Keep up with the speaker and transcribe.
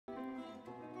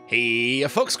Hey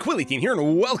folks, Quilly18 here,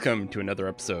 and welcome to another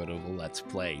episode of Let's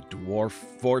Play Dwarf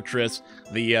Fortress,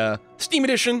 the Steam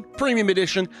Edition, Premium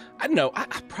Edition. I don't know, I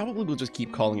probably will just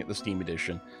keep calling it the Steam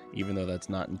Edition, even though that's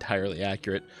not entirely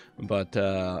accurate. But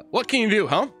what can you do,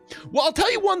 huh? Well, I'll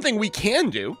tell you one thing we can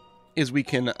do, is we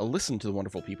can listen to the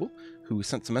wonderful people who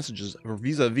sent some messages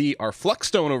vis-a-vis our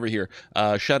Fluxstone over here.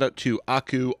 Shout out to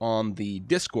Aku on the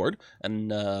Discord,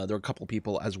 and there are a couple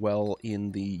people as well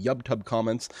in the YubTub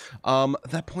comments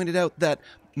that pointed out that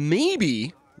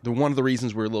maybe one of the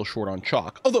reasons we're a little short on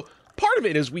chalk, although part of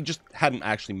it is we just hadn't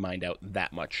actually mined out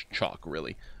that much chalk,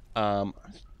 really. I was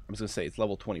going to say it's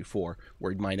level 24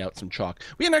 where we'd mine out some chalk.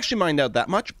 We hadn't actually mined out that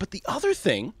much, but the other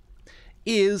thing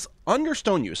is under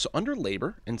stone use, so under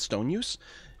labor and stone use,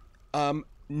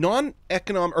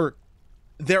 non-economic, or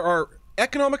there are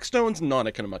economic stones and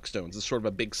non-economic stones. It's sort of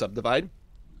a big subdivide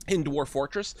in Dwarf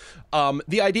Fortress.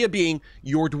 The idea being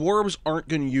your dwarves aren't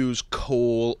going to use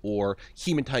coal or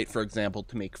hematite, for example,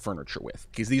 to make furniture with,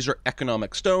 because these are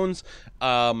economic stones,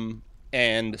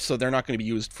 and so they're not going to be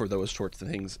used for those sorts of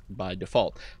things by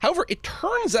default. However, it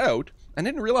turns out, I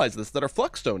didn't realize this, that our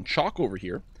Fluxstone chalk over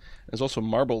here, there's also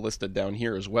marble listed down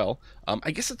here as well.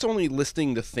 I guess it's only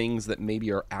listing the things that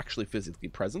maybe are actually physically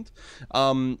present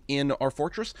in our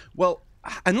fortress. Well,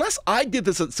 unless I did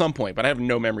this at some point, but I have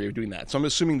no memory of doing that. So I'm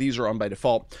assuming these are on by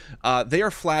default. They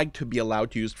are flagged to be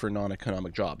allowed to use for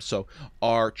non-economic jobs. So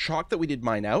our chalk that we did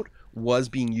mine out was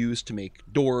being used to make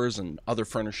doors and other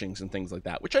furnishings and things like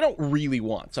that, which I don't really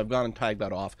want. So I've gone and tagged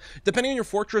that off. Depending on your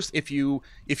fortress, if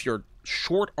you're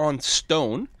short on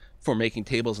stone for making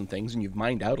tables and things, and you've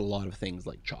mined out a lot of things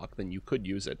like chalk, then you could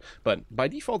use it. But by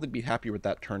default, I'd be happier with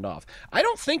that turned off. I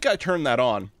don't think I turned that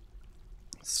on,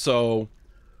 so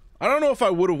I don't know if I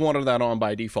would have wanted that on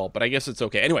by default, but I guess it's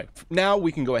okay. Anyway, now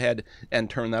we can go ahead and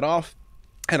turn that off,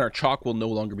 and our chalk will no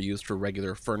longer be used for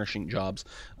regular furnishing jobs.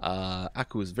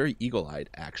 Aku was very eagle-eyed,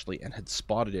 actually, and had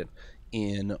spotted it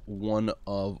in one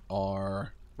of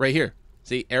our... right here.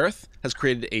 See, Aerith has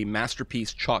created a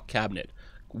masterpiece chalk cabinet.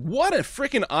 What a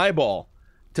freaking eyeball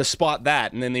to spot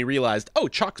that, and then they realized, oh,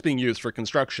 chalk's being used for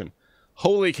construction.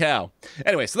 Holy cow.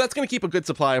 Anyway, so that's going to keep a good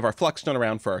supply of our Fluxstone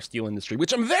around for our steel industry,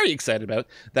 which I'm very excited about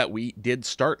that we did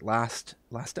start last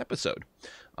episode.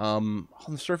 On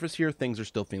the surface here, things are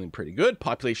still feeling pretty good.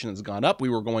 Population has gone up.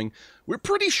 We're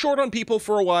pretty short on people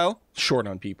for a while. Short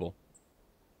on people.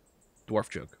 Dwarf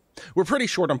joke. We're pretty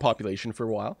short on population for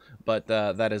a while, but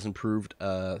that has improved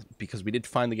because we did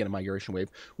finally get a migration wave.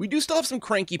 We do still have some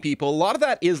cranky people. A lot of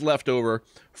that is left over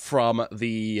from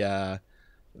the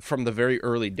very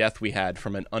early death we had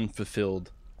from an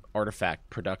unfulfilled artifact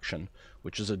production,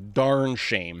 which is a darn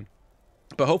shame.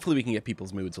 But hopefully we can get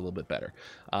people's moods a little bit better.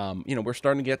 We're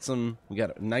starting to get we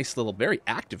got a nice little, very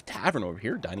active tavern over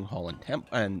here, dining hall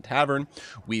and tavern.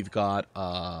 We've got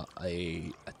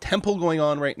a temple going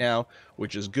on right now,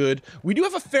 which is good. We do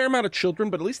have a fair amount of children,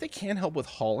 but at least they can help with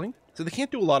hauling. So they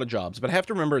can't do a lot of jobs. But I have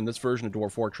to remember in this version of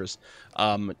Dwarf Fortress,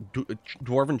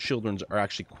 dwarven children are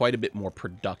actually quite a bit more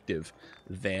productive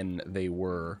than they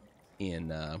were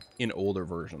in older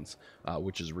versions,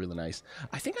 which is really nice.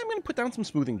 I think I'm going to put down some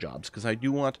smoothing jobs because I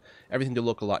do want everything to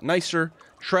look a lot nicer.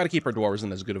 Try to keep our dwarves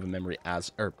in as good of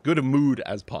a mood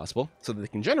as possible, so that they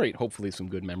can generate hopefully some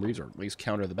good memories, or at least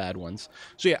counter the bad ones.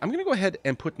 So yeah, I'm going to go ahead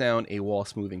and put down a wall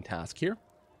smoothing task here,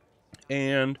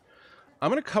 and I'm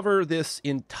going to cover this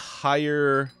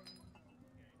entire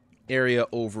area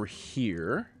over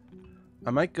here. I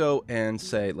might go and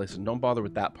say, listen, don't bother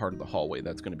with that part of the hallway.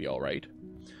 That's going to be all right.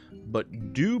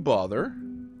 But do bother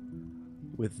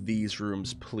with these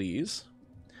rooms, please.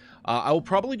 I will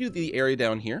probably do the area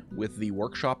down here with the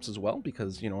workshops as well,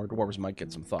 because, our dwarves might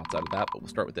get some thoughts out of that, but we'll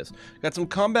start with this. Got some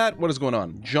combat. What is going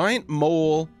on? Giant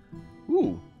mole.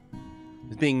 Ooh.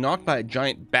 Is being knocked by a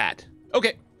giant bat.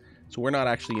 Okay. So we're not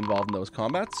actually involved in those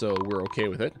combats, so we're okay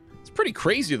with it. It's pretty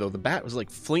crazy, though. The bat was, like,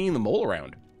 flinging the mole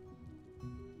around.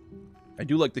 I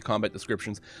do like the combat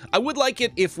descriptions. I would like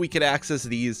it if we could access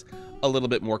these a little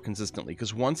bit more consistently,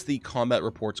 because once the combat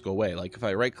reports go away, like if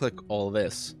I right-click all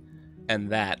this and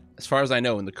that, as far as I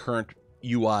know, in the current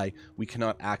UI, we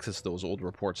cannot access those old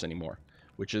reports anymore,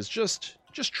 which is just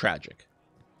tragic.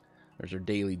 There's our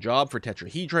daily job for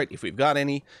tetrahedrite, if we've got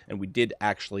any, and we did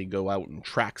actually go out and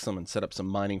track some and set up some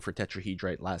mining for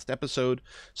tetrahedrite last episode,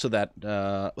 so that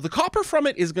the copper from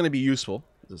it is going to be useful.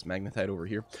 This magnetite over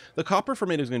here. The copper from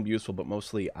it is going to be useful, but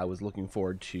mostly I was looking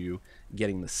forward to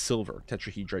getting the silver.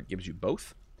 Tetrahedrite gives you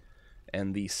both,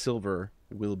 and the silver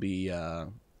will be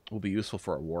useful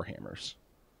for our warhammers.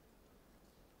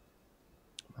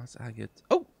 Let's get.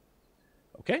 Oh,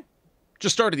 okay.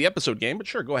 Just started the episode game, but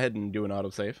sure, go ahead and do an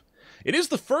autosave. It is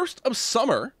the 1st of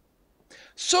summer.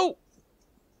 So,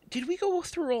 did we go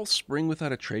through all spring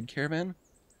without a trade caravan?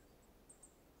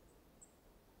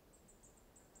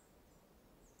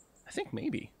 I think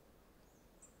maybe.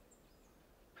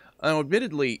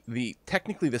 Admittedly,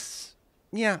 technically this...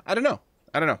 Yeah, I don't know.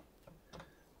 I don't know.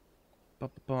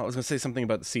 I was going to say something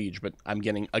about the siege, but I'm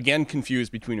getting, again,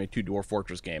 confused between my two Dwarf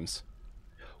Fortress games.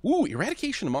 Ooh,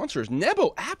 eradication of monsters.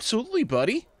 Nebo, absolutely,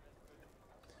 buddy.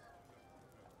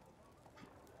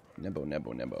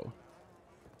 Nebo.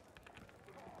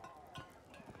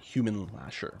 Human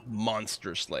Lasher.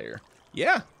 Monster Slayer.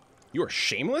 Yeah, you are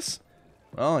shameless?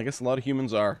 Well, I guess a lot of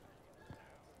humans are.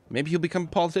 Maybe he'll become a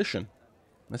politician.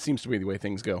 That seems to be the way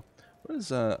things go. What is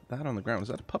that on the ground? Is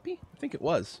that a puppy? I think it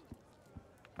was.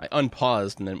 I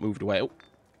unpaused and then it moved away. Oh.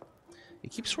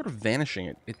 It keeps sort of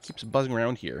vanishing. It keeps buzzing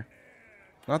around here.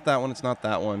 Not that one. It's not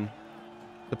that one.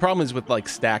 The problem is with, like,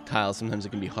 stacked tiles, sometimes it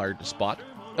can be hard to spot.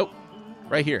 Oh,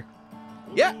 right here.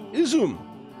 Yeah, Izum.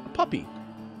 A puppy.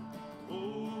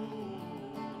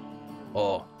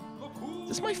 Oh. Is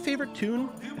this my favorite tune?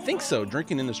 I think so.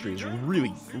 Drinking Industry is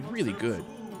really, really good.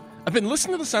 I've been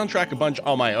listening to the soundtrack a bunch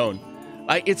on my own.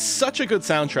 It's such a good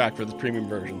soundtrack for the premium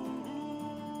version.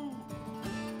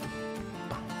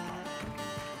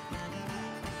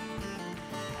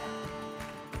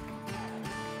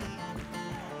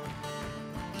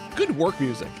 Good work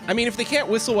music. I mean, if they can't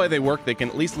whistle while they work, they can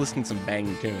at least listen to some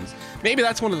banging tunes. Maybe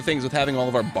that's one of the things with having all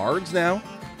of our bards now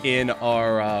in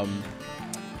our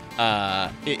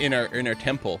in our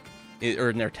temple or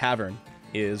in our tavern.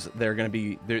 Is they're going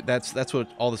to be that's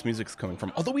what all this music's coming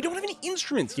from. Although we don't have any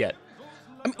instruments yet.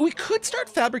 I mean, we could start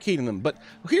fabricating them, but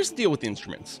here's the deal with the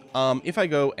instruments. If I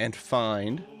go and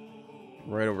find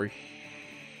right over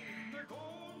here,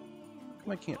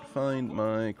 I can't find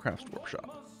my crafts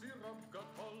workshop.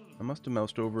 I must have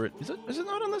moused over it. Is it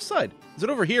not on this side? Is it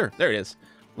over here? There it is.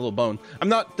 A little bone. I'm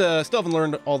not, still haven't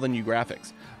learned all the new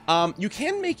graphics. You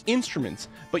can make instruments,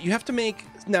 but you have to make,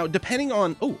 now depending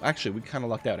on, oh, actually, we kind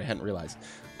of lucked out. I hadn't realized.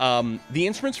 The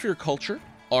instruments for your culture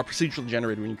are procedurally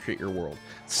generated when you create your world.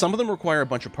 Some of them require a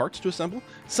bunch of parts to assemble.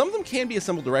 Some of them can be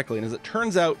assembled directly, and as it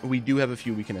turns out, we do have a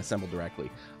few we can assemble directly.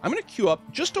 I'm going to queue up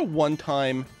just a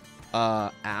one-time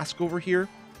ask over here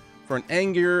for an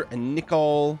Angir, a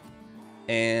Nicol,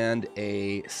 and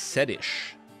a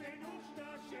Sedish.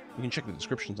 You can check the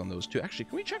descriptions on those too. Actually,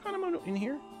 can we check on them in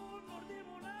here?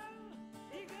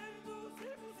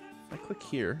 If I click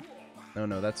here. Oh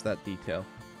no, that's that detail.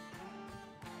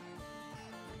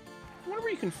 I wonder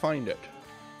where you can find it.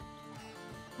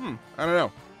 I don't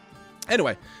know.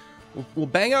 Anyway, we'll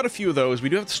bang out a few of those. We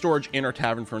do have the storage in our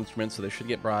tavern for instruments, so they should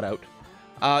get brought out.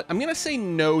 I'm going to say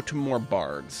no to more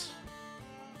bards.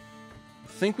 I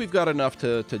think we've got enough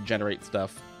to generate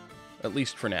stuff, at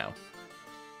least for now.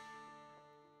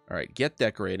 All right, get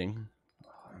decorating.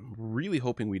 I'm really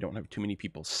hoping we don't have too many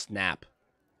people snap,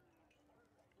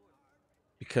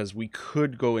 because we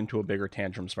could go into a bigger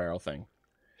tantrum spiral thing.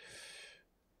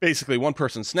 Basically, one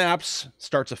person snaps,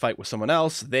 starts a fight with someone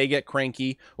else, they get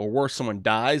cranky, or worse, someone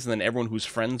dies, and then everyone who's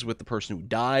friends with the person who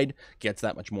died gets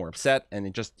that much more upset, and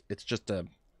it's just a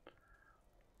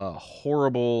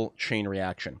horrible chain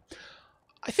reaction.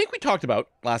 I think we talked about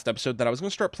last episode that I was going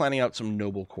to start planning out some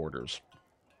noble quarters,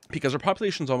 because our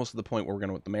population is almost at the point where we're going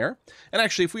to with the mayor. And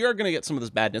actually, if we are going to get some of this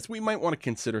badness, we might want to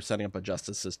consider setting up a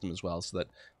justice system as well, so that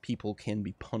people can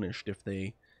be punished if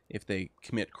they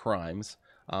commit crimes.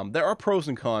 There are pros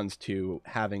and cons to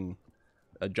having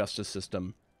a justice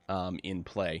system in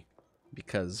play,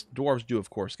 because dwarves do, of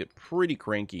course, get pretty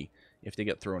cranky if they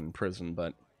get thrown in prison,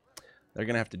 but they're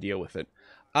going to have to deal with it.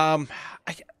 I've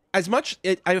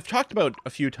talked about a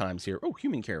few times here. Oh,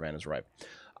 human caravan has arrived.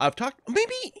 I've talked,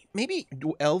 maybe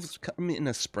elves come in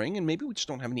a spring, and maybe we just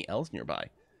don't have any elves nearby,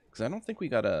 because I don't think we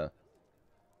got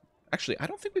actually, I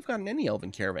don't think we've gotten any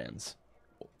elven caravans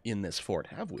in this fort,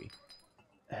 have we?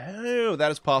 Oh,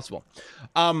 that is possible.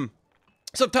 So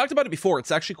I've talked about it before.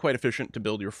 It's actually quite efficient to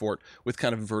build your fort with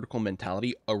kind of vertical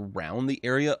mentality around the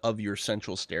area of your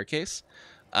central staircase.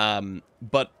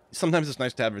 But sometimes it's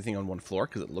nice to have everything on one floor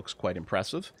because it looks quite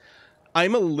impressive.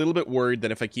 I'm a little bit worried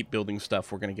that if I keep building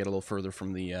stuff, we're going to get a little further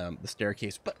from the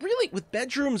staircase. But really, with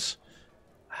bedrooms,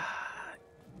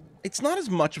 it's not as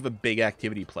much of a big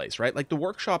activity place, right? Like the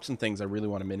workshops and things, I really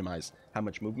want to minimize how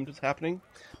much movement is happening.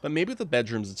 But maybe with the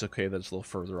bedrooms, it's okay that it's a little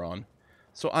further on.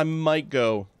 So I might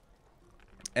go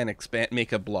and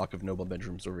make a block of noble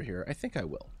bedrooms over here. I think I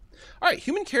will. All right,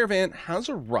 human caravan has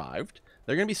arrived.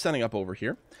 They're going to be setting up over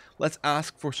here. Let's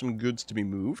ask for some goods to be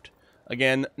moved.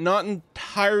 Again, not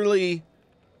entirely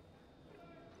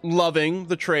loving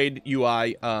the trade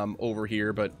UI over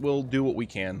here, but we'll do what we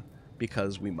can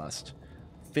because we must.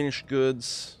 Finished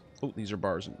goods. Oh, these are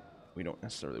bars, and we don't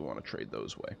necessarily want to trade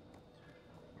those away.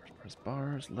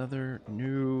 Bars, leather,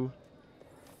 new.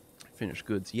 Finished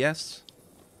goods, yes.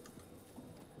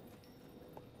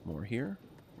 More here.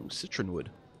 Oh, citron wood.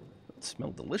 That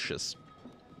smells delicious.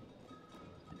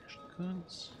 Finished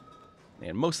goods.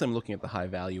 And mostly I'm looking at the high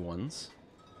value ones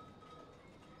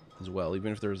as well.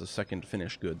 Even if there's a second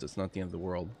finished goods, it's not the end of the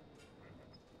world.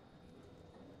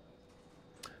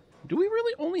 Do we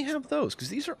really only have those? Because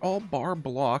these are all bar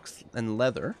blocks and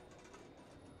leather.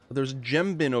 There's a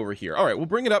gem bin over here. All right, we'll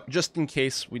bring it up just in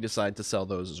case we decide to sell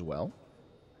those as well.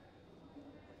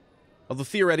 Although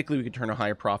theoretically we could turn a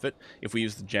higher profit if we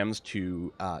use the gems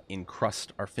to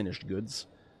encrust our finished goods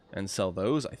and sell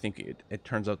those. I think it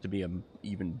turns out to be an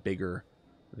even bigger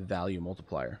value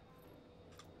multiplier.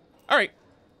 All right,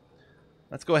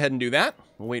 let's go ahead and do that.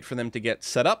 We'll wait for them to get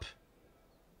set up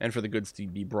and for the goods to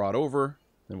be brought over.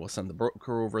 Then we'll send the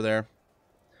broker over there.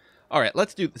 All right,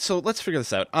 let's figure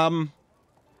this out.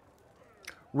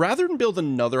 Rather than build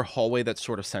another hallway that's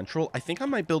sort of central, I think I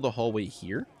might build a hallway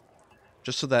here,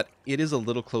 just so that it is a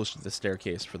little closer to the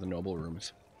staircase for the noble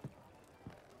rooms.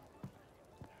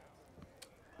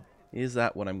 Is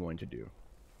that what I'm going to do?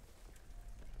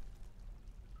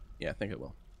 Yeah, I think it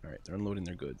will. All right, they're unloading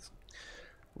their goods.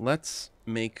 Let's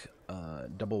make a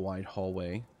double wide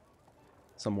hallway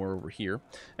somewhere over here.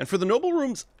 And for the noble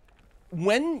rooms,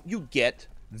 when you get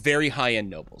very high-end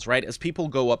nobles, right? As people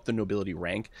go up the nobility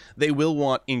rank, they will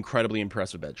want incredibly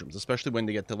impressive bedrooms, especially when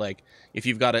they get to, like, if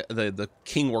you've got the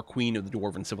king or queen of the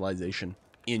dwarven civilization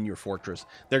in your fortress,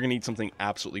 they're going to need something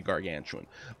absolutely gargantuan.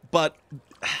 But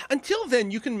until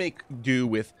then, you can make do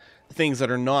with things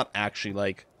that are not actually,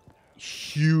 like,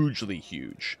 hugely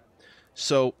huge.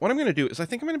 So what I'm going to do is I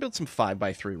think I'm going to build some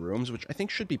 5x3 rooms, which I think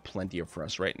should be plenty of for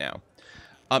us right now.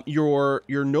 Your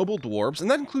noble dwarves, and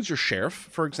that includes your sheriff,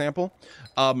 for example,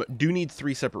 do need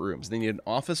 3 separate rooms. They need an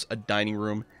office, a dining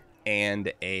room,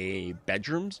 and a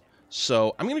bedrooms.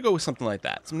 So I'm going to go with something like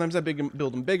that. Sometimes I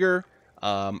build them bigger.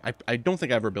 I don't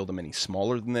think I ever build them any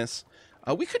smaller than this.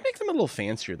 We could make them a little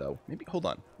fancier, though. Maybe, hold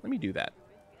on. Let me do that.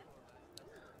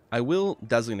 I will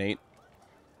designate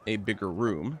a bigger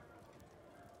room,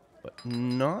 but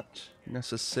not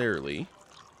necessarily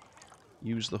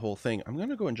use the whole thing. I'm going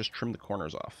to go and just trim the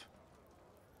corners off.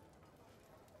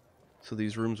 So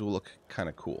these rooms will look kind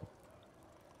of cool.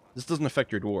 This doesn't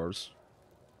affect your dwarves,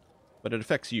 but it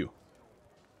affects you.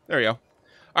 There you go.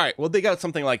 All right, we'll dig out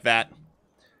something like that,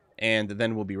 and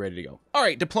then we'll be ready to go. All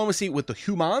right, diplomacy with the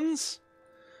humans.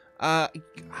 You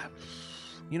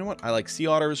know what? I like sea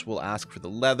otters. We'll ask for the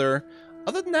leather.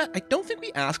 Other than that, I don't think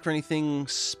we ask for anything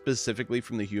specifically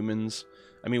from the humans.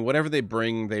 I mean, whatever they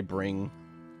bring,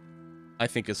 I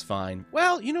think is fine.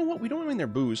 Well, you know what? We don't mind their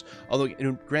booze. Although,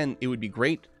 it would be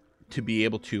great to be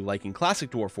able to, like in Classic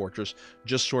Dwarf Fortress,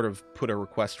 just sort of put a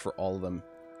request for all of them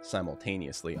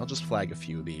simultaneously. I'll just flag a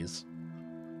few of these.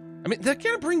 I mean, they're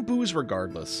gonna bring booze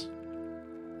regardless.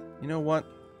 You know what?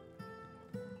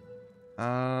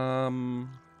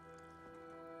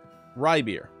 Rye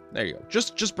beer. There you go.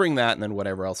 Just bring that, and then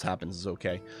whatever else happens is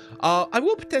okay. I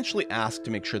will potentially ask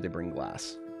to make sure they bring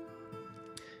glass.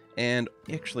 And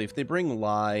actually, if they bring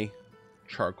lye,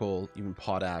 charcoal, even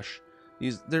potash,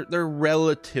 they're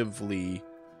relatively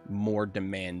more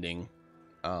demanding.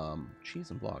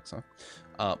 Cheese and blocks,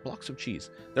 huh? Blocks of cheese.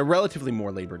 They're relatively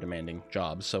more labor demanding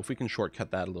jobs. So if we can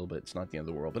shortcut that a little bit, it's not the end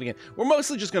of the world. But again, we're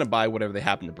mostly just going to buy whatever they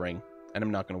happen to bring, and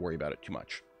I'm not going to worry about it too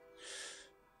much.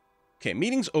 Okay,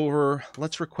 meeting's over.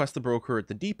 Let's request the broker at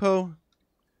the depot.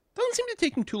 Doesn't seem to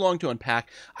take them too long to unpack.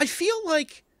 I feel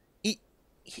like it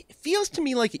feels to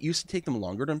me like it used to take them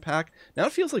longer to unpack. Now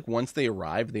it feels like once they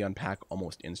arrive, they unpack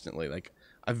almost instantly. Like,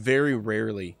 I very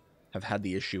rarely have had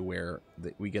the issue where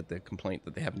we get the complaint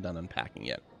that they haven't done unpacking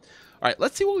yet. All right,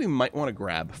 let's see what we might want to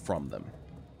grab from them.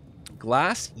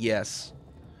 Glass, yes.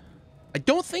 I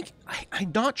don't think...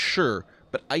 I'm not sure,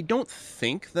 but I don't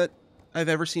think that I've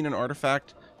ever seen an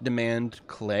artifact demand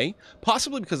clay.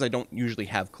 Possibly because I don't usually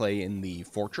have clay in the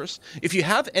fortress. If you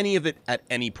have any of it at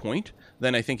any point,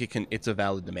 then I think it's a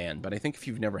valid demand. But I think if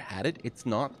you've never had it, it's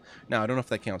not. Now, I don't know if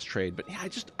that counts trade, but yeah,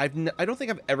 I don't think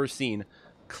I've ever seen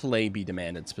clay be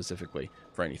demanded specifically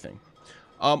for anything.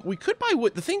 We could buy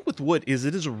wood. The thing with wood is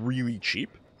it is really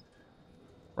cheap,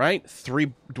 right?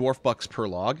 3 dwarf bucks per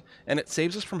log, and it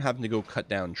saves us from having to go cut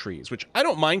down trees, which I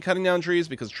don't mind cutting down trees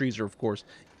because trees are, of course,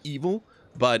 evil,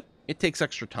 but it takes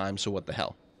extra time, so what the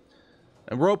hell.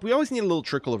 And rope, we always need a little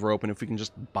trickle of rope, and if we can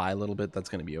just buy a little bit, that's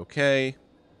going to be okay.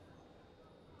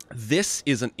 This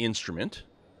is an instrument.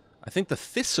 I think the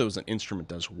Thisso is an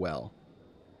instrument as well.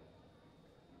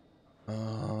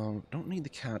 Don't need the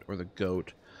cat or the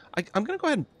goat. I'm going to go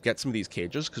ahead and get some of these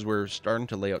cages because we're starting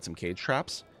to lay out some cage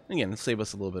traps. And again, it'll save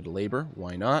us a little bit of labor.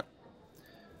 Why not?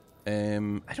 I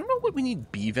don't know what we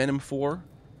need bee venom for,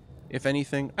 if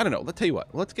anything. I don't know. Let's tell you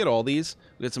what. Let's get all these.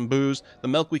 We get some booze. The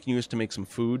milk we can use to make some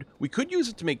food. We could use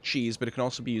it to make cheese, but it can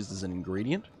also be used as an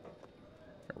ingredient.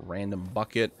 A random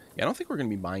bucket. Yeah, I don't think we're going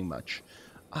to be buying much.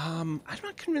 I'm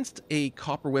not convinced a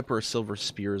copper whip or a silver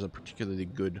spear is a particularly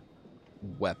good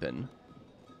weapon.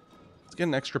 Let's get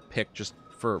an extra pick just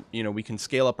for, you know, we can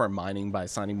scale up our mining by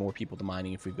assigning more people to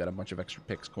mining if we've got a bunch of extra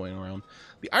picks going around.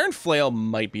 The iron flail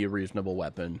might be a reasonable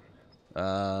weapon.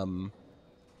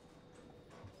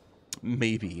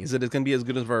 Maybe. Is it going to be as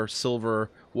good as our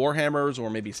silver warhammers or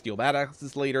maybe steel bat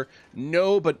axes later?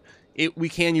 No, but we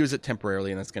can use it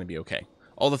temporarily and that's going to be okay.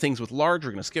 All the things with large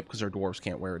we're going to skip because our dwarves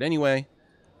can't wear it anyway.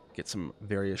 Get some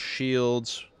various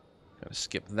shields. Gotta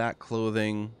skip that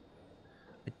clothing.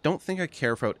 I don't think I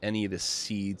care about any of the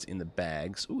seeds in the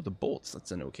bags. Ooh, the bolts.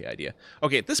 That's an okay idea.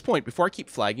 Okay, at this point, before I keep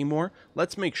flagging more,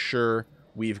 let's make sure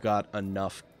we've got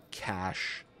enough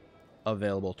cash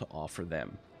available to offer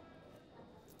them.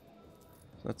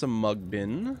 So that's a mug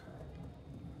bin.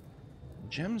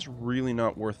 Gem's really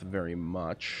not worth very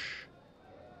much.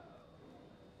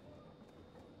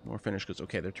 More finished goods.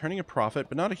 Okay, they're turning a profit,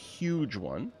 but not a huge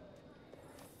one.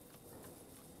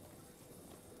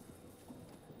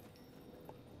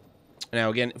 Now,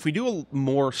 again, if we do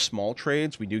more small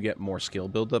trades, we do get more skill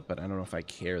buildup, but I don't know if I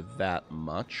care that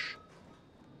much.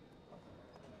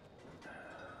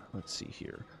 Let's see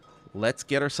here. Let's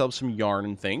get ourselves some yarn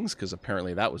and things, because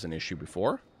apparently that was an issue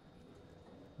before.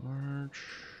 Large.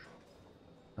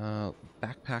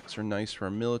 Backpacks are nice for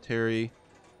our military.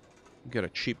 We've got a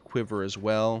cheap quiver as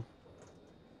well.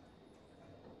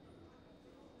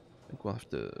 I think we'll have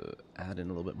to add in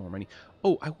a little bit more money.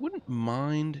 Oh, I wouldn't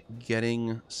mind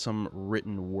getting some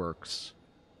written works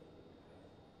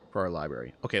for our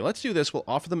library. Okay, let's do this. We'll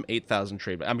offer them 8,000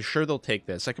 trade, but I'm sure they'll take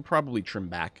this. I could probably trim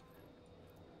back,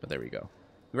 but there we go.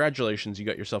 Congratulations, you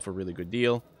got yourself a really good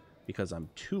deal because I'm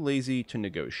too lazy to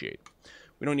negotiate.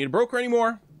 We don't need a broker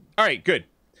anymore. All right, good.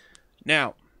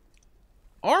 Now,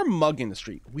 our mug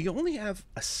industry, we only have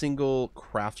a single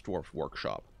Crafts Dwarf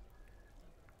workshop.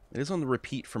 It is on the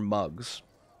repeat for mugs.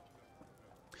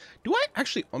 Do I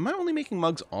actually... Am I only making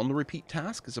mugs on the repeat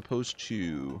task as opposed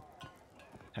to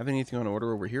having anything on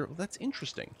order over here? Well, that's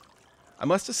interesting. I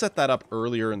must have set that up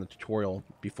earlier in the tutorial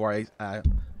before I...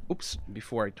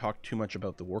 before I talked too much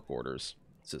about the work orders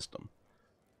system.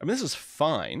 I mean, this is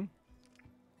fine.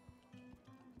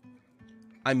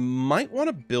 I might want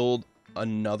to build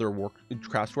another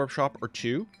Crafts workshop or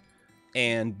two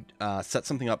and set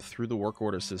something up through the work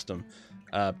order system.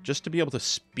 Just to be able to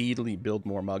speedily build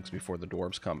more mugs before the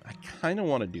dwarves come. I kind of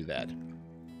want to do that.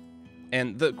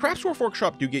 And the Crafts Dwarf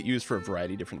Workshop do get used for a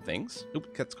variety of different things.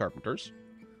 Oop, that's carpenters.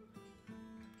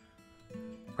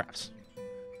 Crafts.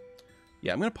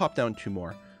 Yeah, I'm going to pop down 2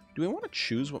 more. Do I want to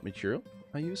choose what material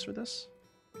I use for this?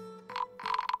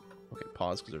 Okay,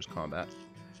 pause because there's combat.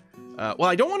 Well,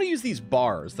 I don't want to use these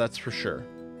bars, that's for sure.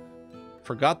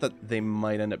 Forgot that they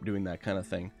might end up doing that kind of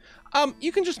thing.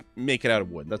 You can just make it out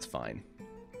of wood, that's fine.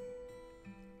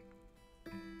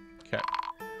 Okay.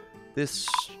 This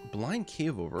blind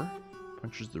cave over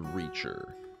punches the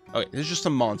Reacher. Okay, there's just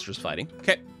some monsters fighting.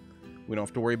 Okay. We don't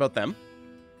have to worry about them.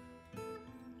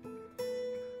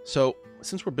 So,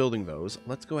 since we're building those,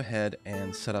 let's go ahead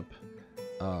and set up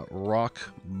a rock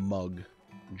mug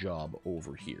job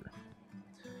over here.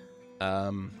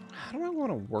 How do I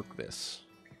want to work this?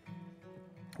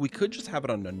 We could just have it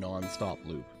on a non-stop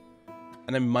loop.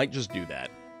 And I might just do that.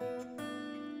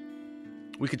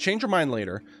 We could change our mind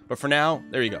later, but for now,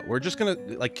 there you go. We're just going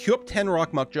to, like, queue up 10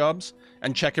 rock muck jobs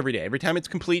and check every day. Every time it's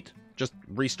complete, just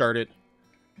restart it.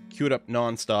 Queue it up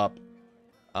non-stop.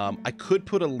 I could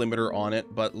put a limiter on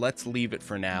it, but let's leave it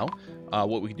for now.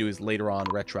 What we can do is later on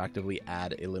retroactively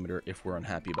add a limiter if we're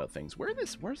unhappy about things.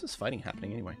 Where's this fighting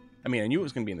happening anyway? I mean, I knew it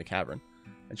was going to be in the cavern.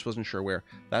 I just wasn't sure where.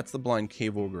 That's the blind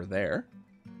cave ogre there.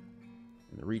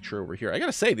 And the Reacher over here. I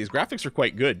gotta say, these graphics are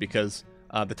quite good because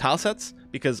the tile sets,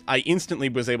 because I instantly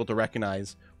was able to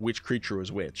recognize which creature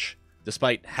was which,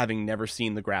 despite having never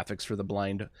seen the graphics for the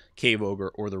blind cave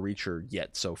ogre or the Reacher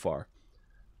yet so far.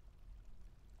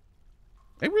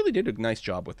 They really did a nice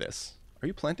job with this. Are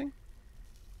you planting?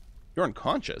 You're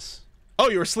unconscious. Oh,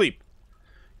 you're asleep.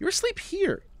 You're asleep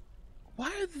here.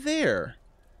 Why there?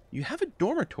 You have a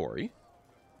dormitory.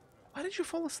 Why did you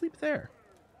fall asleep there?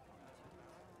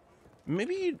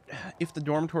 Maybe if the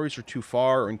dormitories are too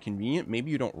far or inconvenient,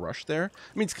 maybe you don't rush there.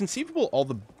 I mean, it's conceivable all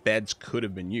the beds could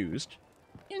have been used.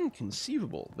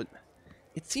 Inconceivable, but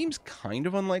it seems kind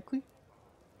of unlikely.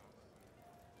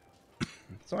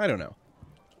 So I don't know.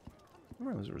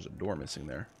 Oh, there was a door missing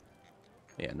there.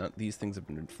 Yeah, these things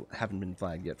haven't been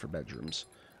flagged yet for bedrooms.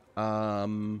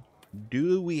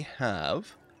 Do we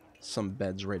have some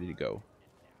beds ready to go?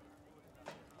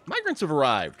 Migrants have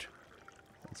arrived.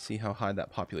 Let's see how high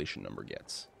that population number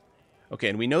gets. Okay,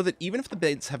 and we know that even if the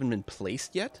beds haven't been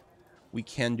placed yet, we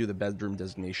can do the bedroom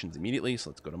designations immediately. So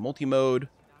let's go to multi-mode.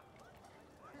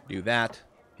 Do that.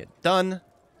 Hit done.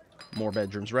 More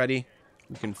bedrooms ready.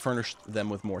 We can furnish them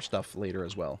with more stuff later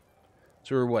as well.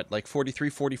 So we're what, like 43,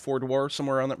 44 dwarves,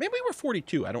 somewhere around there? Maybe we were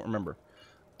 42, I don't remember.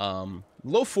 Low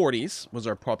 40s was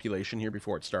our population here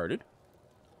before it started.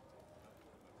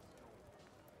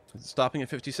 Is it stopping at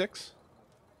 56?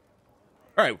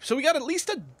 Alright, so we got at least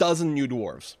a dozen new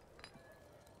dwarves.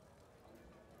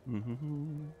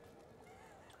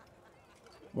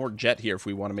 More jet here if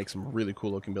we want to make some really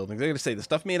cool looking buildings. I gotta say, the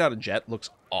stuff made out of jet looks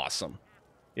awesome.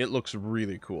 It looks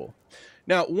really cool.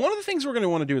 Now, one of the things we're going to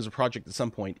want to do as a project at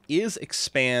some point is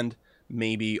expand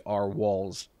maybe our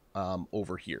walls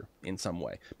over here in some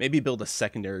way. Maybe build a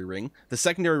secondary ring. The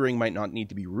secondary ring might not need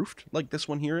to be roofed like this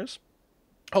one here is.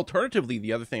 Alternatively,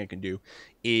 the other thing I can do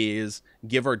is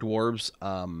give our dwarves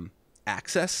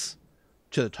access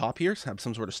to the top here, so have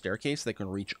some sort of staircase they can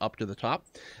reach up to the top,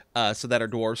 so that our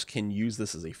dwarves can use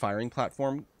this as a firing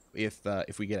platform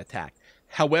if we get attacked.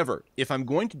 However, if I'm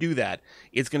going to do that,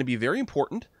 it's going to be very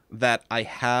important that I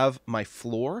have my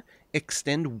floor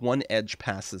extend one edge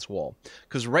past this wall.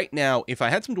 Because right now, if I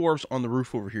had some dwarves on the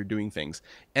roof over here doing things,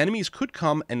 enemies could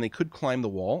come and they could climb the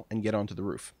wall and get onto the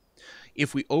roof.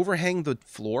 If we overhang the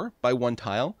floor by one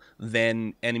tile,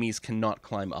 then enemies cannot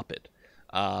climb up it.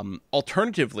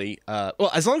 Alternatively,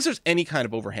 well, as long as there's any kind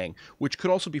of overhang, which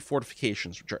could also be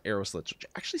fortifications, which are arrow slits, which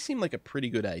actually seem like a pretty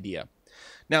good idea.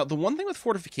 Now, the one thing with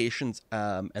fortifications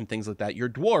and things like that, your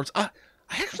dwarves, I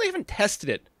actually haven't tested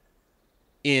it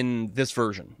in this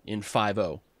version, in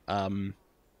 5.0.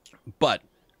 But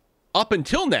up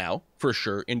until now, for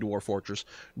sure, in Dwarf Fortress,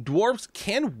 dwarves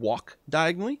can walk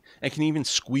diagonally and can even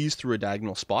squeeze through a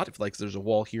diagonal spot. If like there's a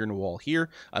wall here and a wall here,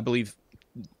 I believe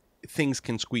things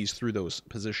can squeeze through those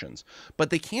positions. But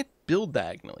they can't build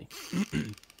diagonally.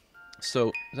 So,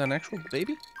 is that an actual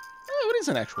baby? Oh, it is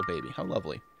an actual baby. How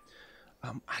lovely.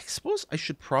 I suppose I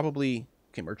should probably...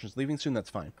 Okay, merchants leaving soon, that's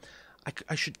fine.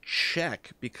 I should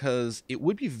check, because it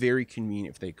would be very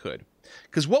convenient if they could.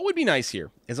 Because what would be nice here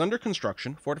is under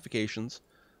construction, fortifications,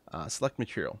 select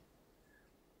material.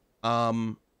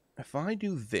 If I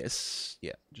do this,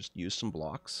 yeah, just use some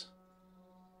blocks.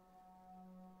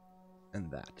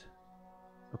 And that.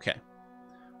 Okay.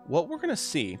 What we're going to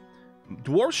see,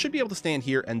 dwarves should be able to stand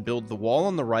here and build the wall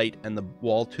on the right and the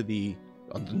wall to the...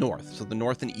 on the north. So the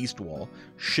north and east wall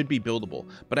should be buildable.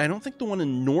 But I don't think the one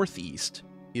in northeast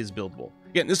is buildable.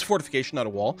 Again, this is fortification, not a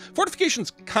wall.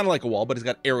 Fortification's kind of like a wall, but it's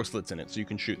got arrow slits in it, so you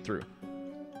can shoot through.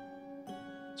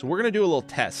 So we're going to do a little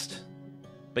test.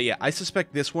 But yeah, I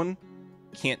suspect this one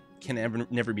can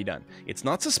never be done. It's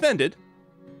not suspended.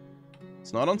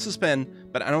 It's not on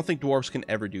suspend, but I don't think dwarves can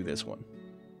ever do this one.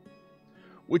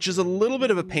 Which is a little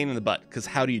bit of a pain in the butt, because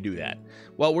how do you do that?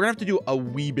 Well, we're going to have to do a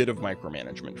wee bit of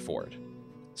micromanagement for it.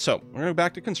 So, we're going to go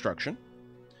back to construction.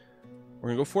 We're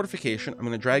going to go fortification. I'm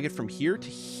going to drag it from here to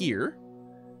here.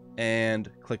 And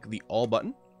click the all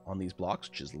button on these blocks,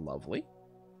 which is lovely.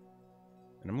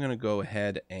 And I'm going to go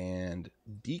ahead and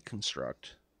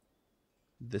deconstruct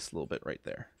this little bit right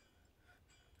there.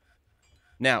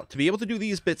 Now, to be able to do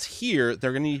these bits here,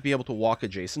 they're going to need to be able to walk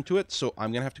adjacent to it. So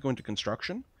I'm going to have to go into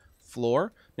construction,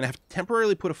 floor. I'm going to have to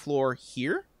temporarily put a floor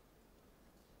here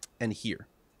and here.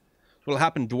 So what'll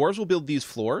happen, dwarves will build these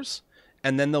floors,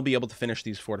 and then they'll be able to finish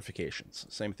these fortifications.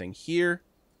 Same thing here.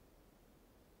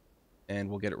 And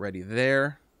we'll get it ready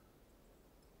there.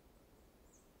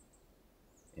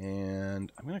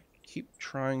 And I'm going to keep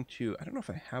trying to... I don't know if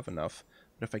I have enough,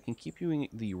 but if I can keep using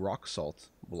the rock salt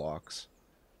blocks,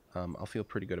 I'll feel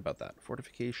pretty good about that.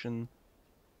 Fortification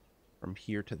from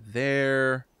here to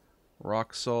there.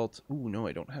 Rock salt. Ooh, no,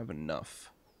 I don't have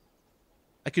enough.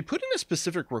 I could put in a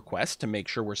specific request to make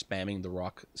sure we're spamming the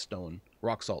rock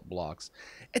salt blocks.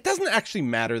 It doesn't actually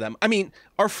matter them. I mean,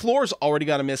 our floor's already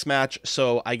got a mismatch,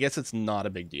 so I guess it's not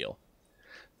a big deal.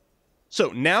 So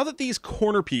now that these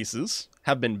corner pieces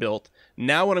have been built,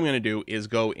 now what I'm going to do is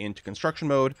go into construction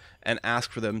mode and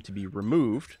ask for them to be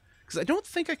removed, because I don't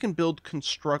think I can build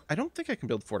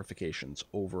fortifications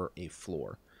over a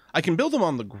floor. I can build them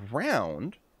on the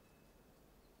ground.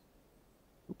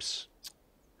 Oops.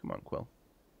 Come on, Quill.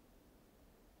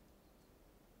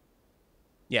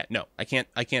 Yeah, no, I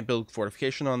can't build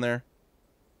fortification on there.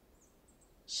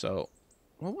 So,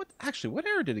 well, what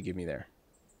error did it give me there?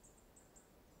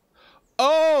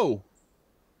 Oh!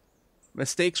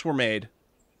 Mistakes were made.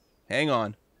 Hang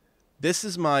on. This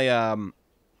is my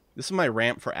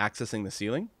ramp for accessing the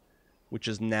ceiling, which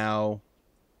is now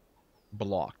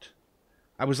blocked.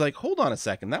 I was like, hold on a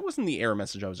second. That wasn't the error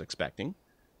message I was expecting.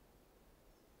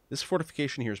 This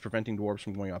fortification here is preventing dwarves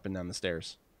from going up and down the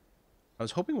stairs. I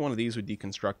was hoping one of these would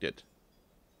deconstruct it.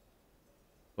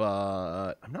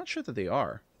 But I'm not sure that they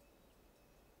are.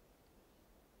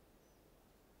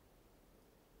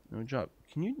 No job.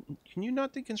 Can you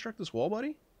not deconstruct this wall,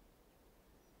 buddy?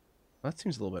 That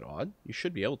seems a little bit odd. You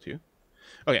should be able to.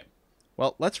 Okay.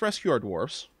 Well, let's rescue our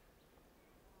dwarves.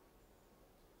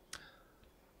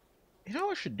 You know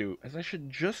what I should do? Is I should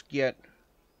just get...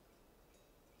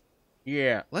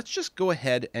 Yeah, let's just go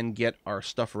ahead and get our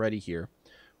stuff ready here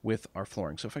with our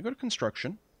flooring. So if I go to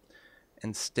construction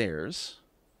and stairs...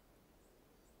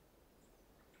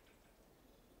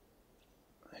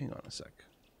 Hang on a sec.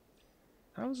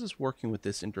 How is this working with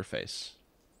this interface?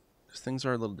 Because things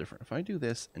are a little different. If I do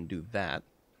this and do that,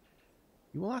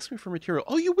 you will ask me for material.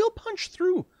 Oh, you will punch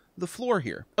through the floor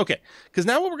here. Okay, because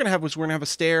now what we're going to have is we're going to have a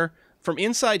stair from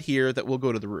inside here that will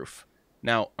go to the roof.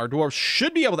 Now, our dwarves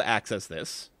should be able to access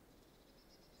this.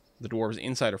 The dwarves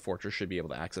inside our fortress should be able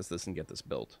to access this and get this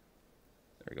built.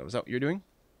 There we go. Is that what you're doing?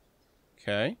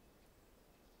 Okay.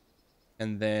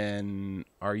 And then,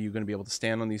 are you going to be able to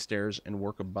stand on these stairs and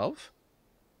work above?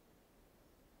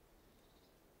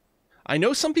 I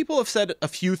know some people have said a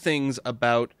few things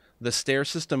about the stair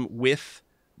system with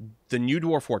the new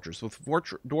Dwarf Fortress, with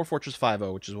Dwarf Fortress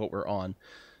 5.0, which is what we're on.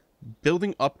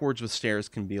 Building upwards with stairs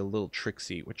can be a little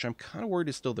tricksy, which I'm kind of worried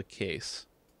is still the case.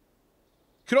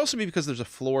 Could also be because there's a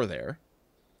floor there.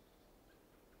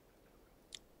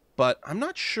 But I'm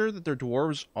not sure that their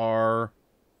dwarves are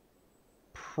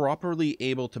properly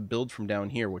able to build from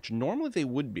down here, which normally they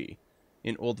would be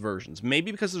in old versions.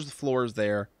 Maybe because there's the floors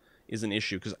there is an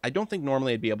issue, because I don't think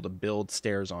normally I'd be able to build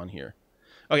stairs on here.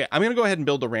 Okay, I'm going to go ahead and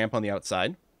build a ramp on the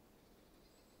outside.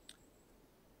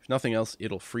 If nothing else,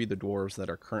 it'll free the dwarves that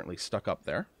are currently stuck up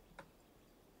there.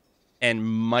 And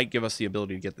might give us the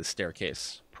ability to get this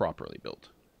staircase properly built.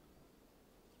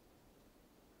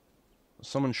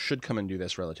 Someone should come and do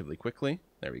this relatively quickly.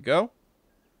 There we go.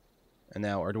 And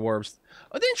now our dwarves...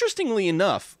 Interestingly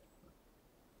enough,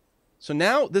 so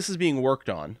now this is being worked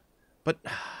on, but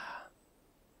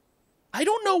I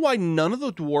don't know why none of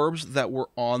the dwarves that were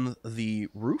on the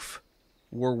roof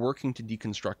were working to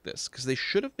deconstruct this, because they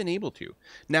should have been able to.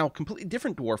 Now, a completely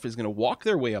different dwarf is going to walk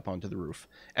their way up onto the roof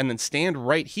and then stand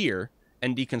right here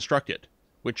and deconstruct it,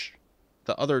 which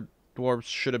the other dwarves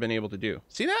should have been able to do.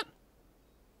 See that?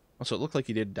 Also, it looked like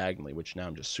he did diagonally, which now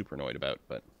I'm just super annoyed about,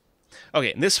 but...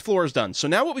 Okay, and this floor is done. So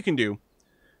now what we can do,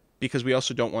 because we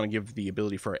also don't want to give the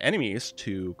ability for our enemies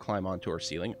to climb onto our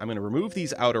ceiling, I'm going to remove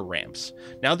these outer ramps.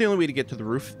 Now the only way to get to the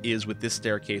roof is with this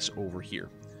staircase over here,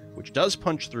 which does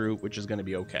punch through, which is going to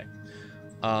be okay.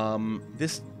 I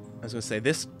was going to say,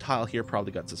 this tile here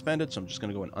probably got suspended, so I'm just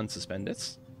going to go and unsuspend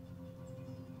this.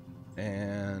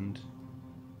 And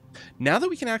now that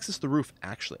we can access the roof,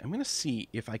 actually, I'm going to see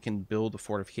if I can build a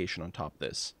fortification on top of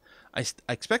this. I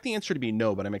expect the answer to be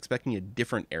no, but I'm expecting a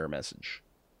different error message.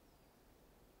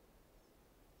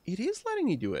 It is letting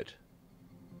me do it.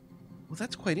 Well,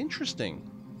 that's quite interesting.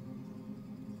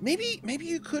 Maybe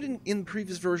you could in the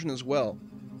previous version as well.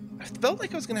 I felt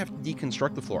like I was going to have to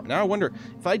deconstruct the floor. Now I wonder,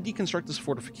 if I deconstruct this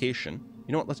fortification...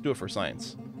 You know what? Let's do it for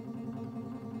science.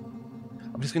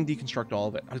 I'm just going to deconstruct all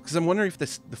of it. Because I'm wondering if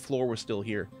the floor was still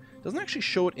here. It doesn't actually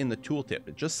show it in the tooltip.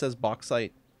 It just says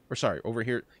bauxite... Or sorry, over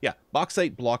here. Yeah,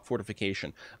 bauxite block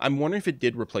fortification. I'm wondering if it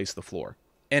did replace the floor.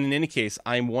 And in any case,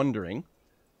 I'm wondering...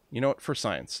 You know what? For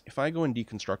science, if I go and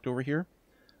deconstruct over here,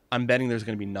 I'm betting there's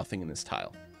going to be nothing in this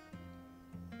tile.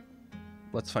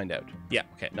 Let's find out. Yeah,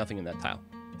 okay, nothing in that tile.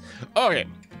 Okay,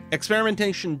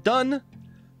 experimentation done.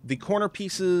 The corner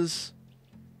pieces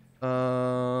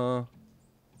are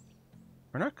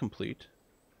not complete.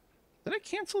 Did I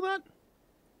cancel that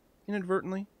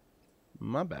inadvertently?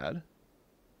 My bad.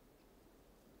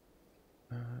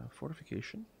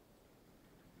 Fortification.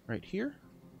 Right here.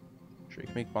 Sure, you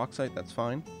can make bauxite, that's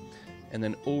fine. And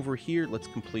then over here, let's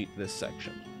complete this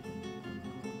section.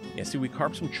 Yeah, see, we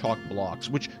carved some chalk blocks,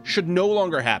 which should no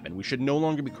longer happen. We should no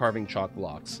longer be carving chalk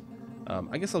blocks.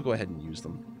 I guess I'll go ahead and use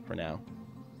them for now,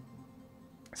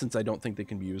 since I don't think they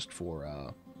can be used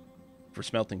for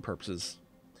smelting purposes.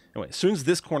 Anyway, as soon as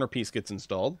this corner piece gets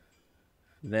installed,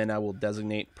 then I will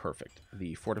designate, perfect,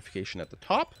 the fortification at the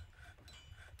top.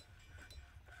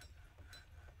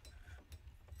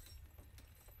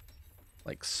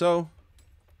 Like so.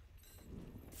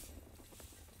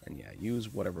 And yeah,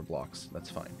 use whatever blocks.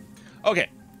 That's fine. Okay.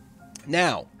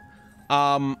 Now,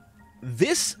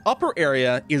 This upper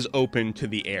area is open to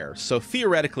the air, so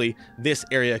theoretically, this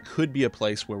area could be a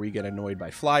place where we get annoyed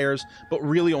by flyers, but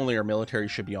really only our military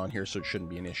should be on here, so it shouldn't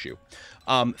be an issue.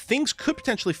 Things could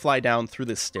potentially fly down through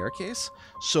this staircase,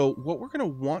 so what we're going to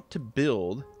want to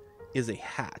build is a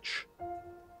hatch.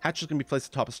 Hatches can be placed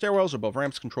at the top of stairwells or above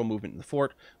ramps to control movement in the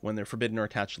fort when they're forbidden or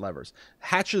attached to levers.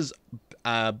 Hatches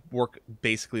work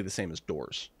basically the same as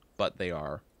doors, but they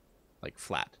are like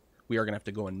flat. We are going to have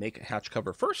to go and make a hatch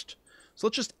cover first. So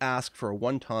let's just ask for a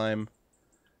one-time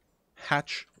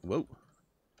hatch. Whoa.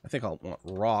 I think I'll want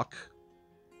rock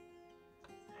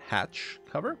hatch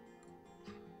cover.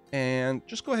 And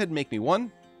just go ahead and make me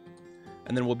one.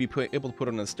 And then we'll be able to put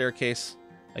it on the staircase,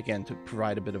 again, to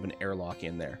provide a bit of an airlock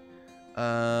in there.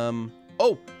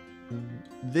 Oh,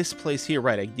 this place here,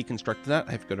 right, I deconstructed that.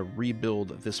 I've got to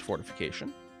rebuild this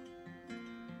fortification.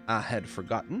 I had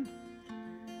forgotten.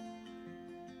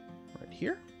 Right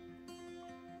here.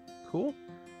 Cool.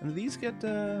 And do these get,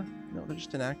 no, they're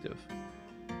just inactive.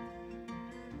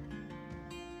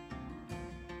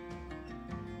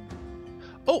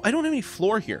 Oh, I don't have any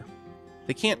floor here.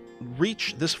 They can't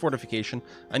reach this fortification.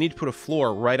 I need to put a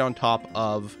floor right on top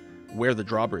of where the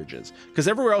drawbridge is. Because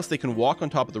everywhere else they can walk on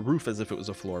top of the roof as if it was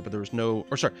a floor, but there was no,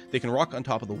 or sorry, they can walk on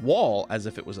top of the wall as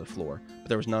if it was a floor, but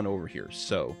there was none over here.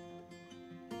 So,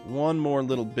 one more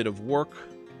little bit of work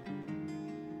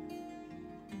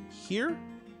here.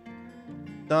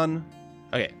 Done.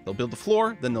 Okay, they'll build the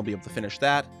floor, then they'll be able to finish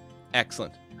that.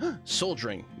 Excellent.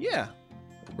 Soldiering. Yeah.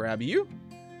 We'll grab you.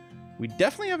 We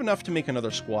definitely have enough to make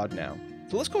another squad now.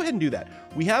 So let's go ahead and do that.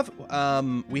 We have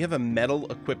a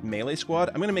metal-equipped melee squad.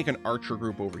 I'm going to make an archer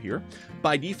group over here.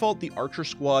 By default, the archer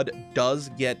squad does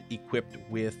get equipped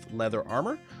with leather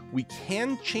armor. We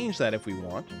can change that if we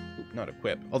want. Oop, not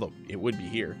equip, although it would be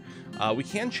here. We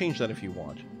can change that if you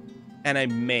want. And I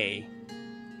may.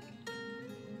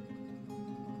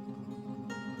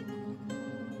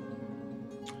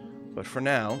 But for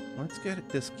now, let's get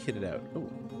this kitted out. Oh,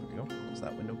 there we go. Close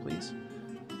that window, please.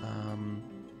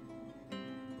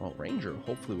 Well, Ranger,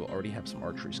 hopefully we'll already have some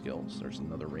archery skills. There's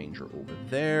another Ranger over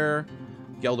there.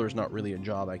 Gelder's not really a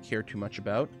job I care too much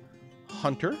about.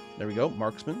 Hunter, there we go.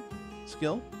 Marksman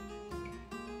skill.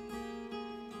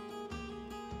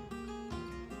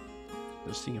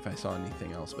 Just seeing if I saw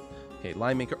anything else, but okay,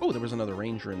 line maker. Oh, there was another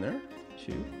Ranger in there,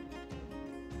 too.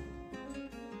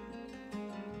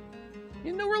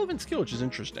 Yeah, no relevant skill, which is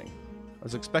interesting. I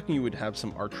was expecting you would have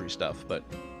some archery stuff, but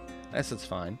I guess it's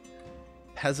fine.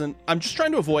 Peasant. I'm just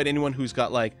trying to avoid anyone who's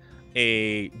got like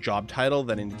a job title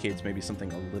that indicates maybe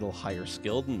something a little higher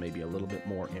skilled and maybe a little bit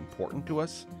more important to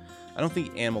us. I don't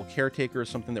think animal caretaker is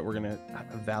something that we're going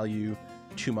to value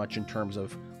too much in terms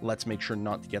of let's make sure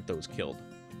not to get those killed.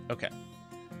 Okay.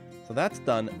 So that's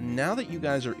done. Now that you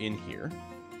guys are in here,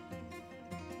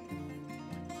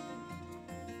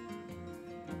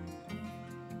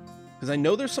 because I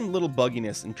know there's some little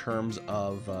bugginess in terms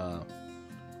of...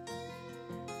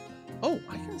 Oh,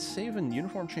 I can save and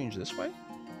uniform change this way?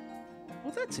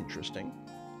 Well, that's interesting.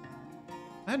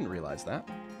 I hadn't realized that.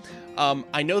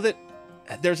 I know that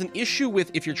there's an issue with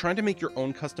if you're trying to make your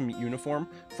own custom uniform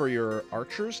for your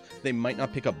archers, they might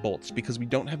not pick up bolts because we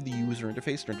don't have the user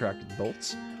interface to interact with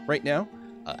bolts right now.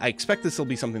 I expect this will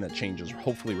be something that changes,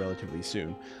 hopefully relatively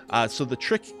soon. So the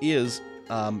trick is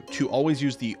to always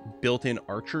use the built-in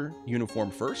archer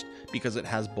uniform first because it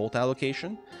has bolt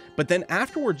allocation, but then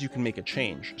afterwards you can make a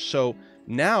change. So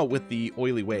now with the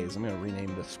oily ways, I'm going to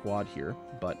rename the squad here,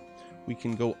 but we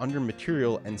can go under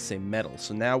material and say metal.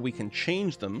 So now we can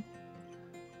change them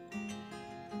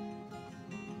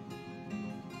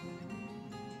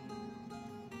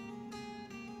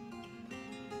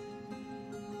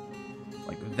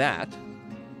like that.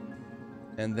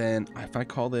 And then if I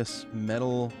call this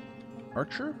metal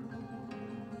archer,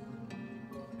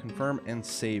 confirm and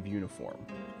save uniform.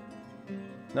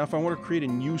 Now if I want to create a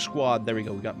new squad, there we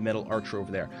go, we got metal archer over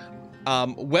there.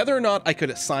 Whether or not I could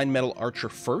assign metal archer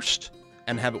first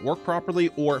and have it work properly,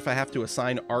 or if I have to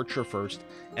assign archer first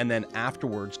and then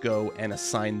afterwards go and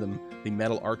assign them the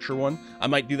metal archer one, I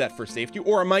might do that for safety,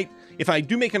 or I might, if I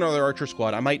do make another archer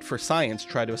squad, I might for science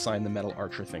try to assign the metal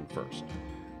archer thing first.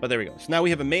 But there we go. So now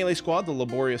we have a melee squad, the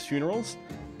laborious funerals,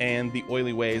 and the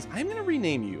oily ways. I'm going to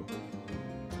rename you.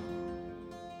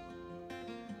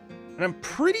 And I'm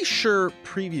pretty sure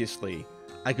previously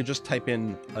I could just type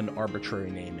in an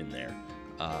arbitrary name in there.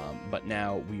 But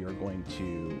now we are going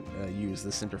to use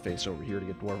this interface over here to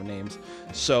get dwarven names.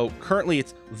 So currently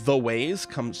it's the ways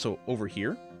comes so over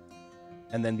here.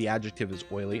 And then the adjective is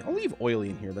oily. I'll leave oily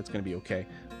in here. That's going to be okay.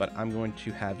 But I'm going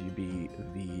to have you be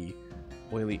the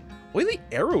oily. Oily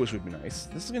arrows would be nice.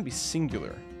 This is going to be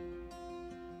singular.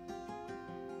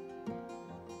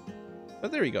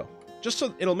 But there you go. Just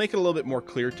so it'll make it a little bit more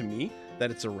clear to me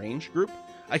that it's a ranged group.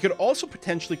 I could also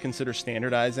potentially consider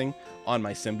standardizing on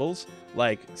my symbols,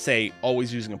 like, say,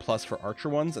 always using a plus for archer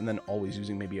ones, and then always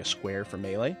using maybe a square for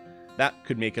melee. That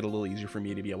could make it a little easier for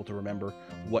me to be able to remember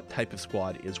what type of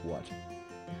squad is what.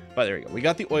 But there you go. We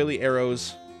got the oily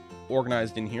arrows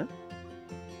organized in here.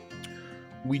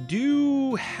 We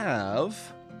do have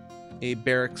a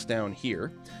barracks down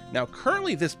here. Now,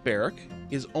 currently this barrack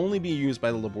is only being used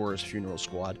by the Laborer's Funeral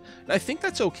Squad. And I think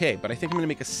that's okay, but I think I'm going to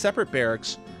make a separate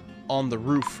barracks on the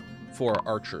roof for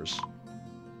archers.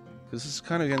 Because this is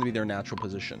kind of going to be their natural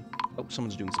position. Oh,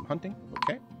 someone's doing some hunting.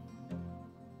 Okay.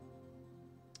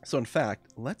 So in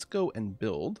fact, let's go and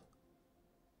build.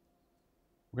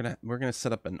 We're gonna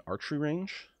set up an archery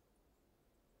range.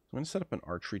 I'm gonna set up an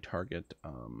archery target.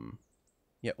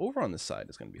 Yeah, over on this side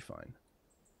is gonna be fine.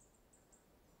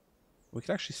 We could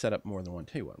actually set up more than one.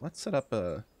 Tell you what, let's set up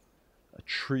a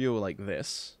trio like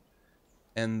this,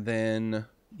 and then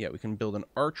yeah, we can build an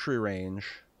archery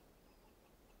range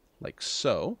like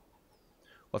so.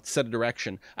 Let's set a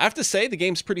direction. I have to say, the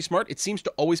game's pretty smart. It seems to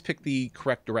always pick the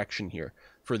correct direction here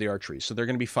for the archery. So they're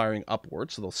going to be firing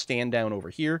upwards. So they'll stand down over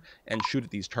here and shoot at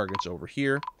these targets over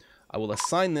here. I will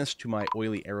assign this to my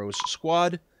Oily Arrows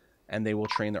squad, and they will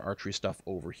train their archery stuff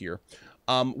over here.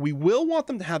 We will want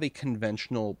them to have a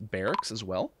conventional barracks as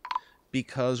well,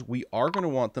 because we are going to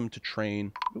want them to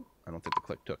train... Ooh, I don't think the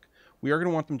click took. We are going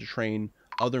to want them to train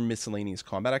other miscellaneous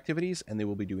combat activities, and they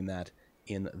will be doing that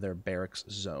in their barracks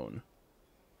zone.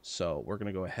 So we're going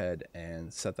to go ahead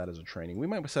and set that as a training. We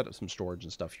might set up some storage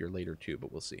and stuff here later too,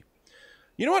 but we'll see.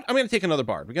 You know what? I'm going to take another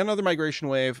bard. We got another migration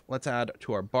wave. Let's add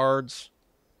to our bards.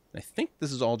 I think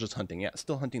this is all just hunting. Yeah,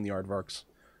 still hunting the aardvarks.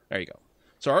 There you go.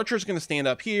 So archer's going to stand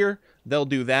up here. They'll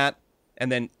do that.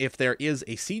 And then if there is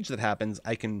a siege that happens,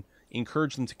 I can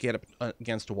encourage them to get up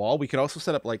against a wall. We could also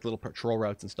set up like little patrol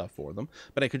routes and stuff for them,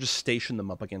 but I could just station them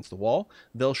up against the wall.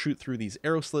 They'll shoot through these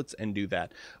arrow slits and do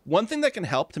that. One thing that can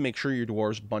help to make sure your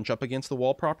dwarves bunch up against the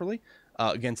wall properly,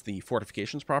 against the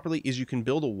fortifications properly, is you can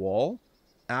build a wall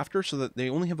after so that they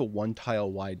only have a one tile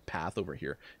wide path over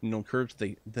here, and you'll encourage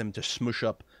them to smush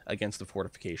up against the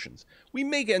fortifications. We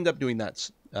may end up doing that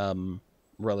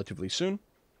relatively soon,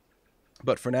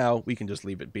 but for now we can just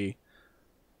leave it be.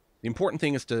 The important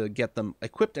thing is to get them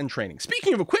equipped and training.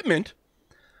 Speaking of equipment,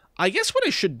 I guess what I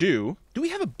should do... Do we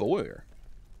have a bower?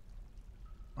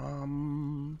 I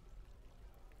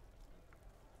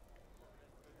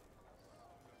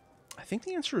think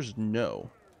the answer is no.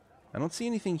 I don't see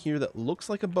anything here that looks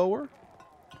like a bower.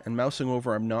 And mousing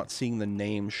over, I'm not seeing the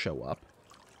name show up.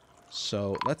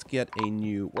 So let's get a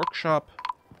new workshop.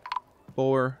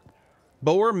 Bower.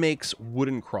 Bower makes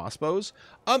wooden crossbows.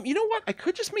 You know what? I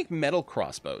could just make metal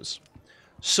crossbows.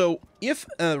 So if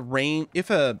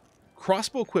a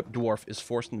crossbow-equipped dwarf is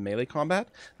forced into melee combat,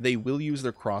 they will use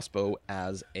their crossbow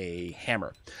as a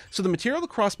hammer. So the material of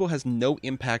the crossbow has no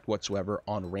impact whatsoever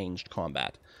on ranged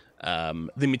combat. The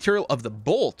material of the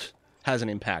bolt has an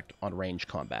impact on ranged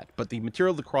combat, but the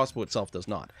material of the crossbow itself does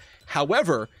not.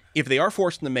 However, if they are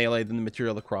forced into melee, then the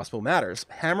material of the crossbow matters.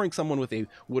 Hammering someone with a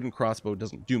wooden crossbow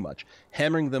doesn't do much.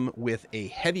 Hammering them with a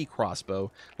heavy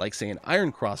crossbow, like say an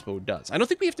iron crossbow, does. I don't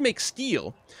think we have to make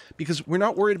steel, because we're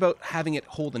not worried about having it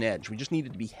hold an edge. We just need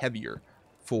it to be heavier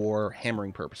for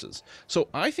hammering purposes. So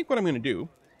I think what I'm going to do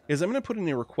is I'm going to put in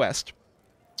a request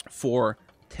for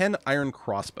 10 iron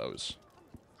crossbows.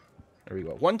 There we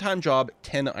go. One-time job,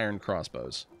 10 iron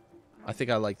crossbows. I think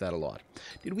I like that a lot.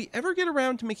 Did we ever get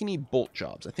around to make any bolt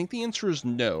jobs? I think the answer is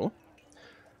no.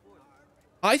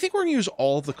 I think we're going to use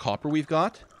all of the copper we've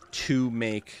got to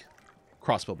make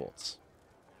crossbow bolts.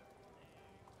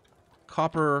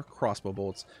 Copper crossbow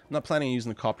bolts. I'm not planning on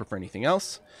using the copper for anything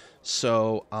else.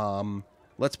 So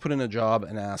let's put in a job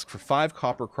and ask for 5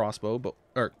 copper crossbow...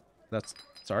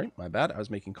 Sorry, my bad. I was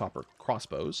making copper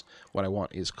crossbows. What I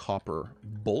want is copper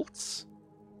bolts.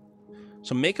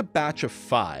 So make a batch of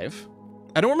 5.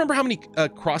 I don't remember how many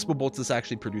crossbow bolts this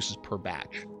actually produces per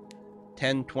batch.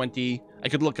 10, 20. I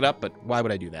could look it up, but why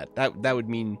would I do that? That would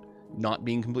mean not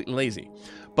being completely lazy.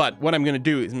 But what I'm going to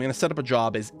do is I'm going to set up a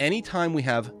job is anytime we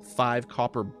have 5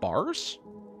 copper bars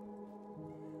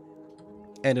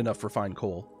and enough refined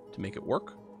coal to make it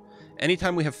work.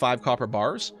 Anytime we have 5 copper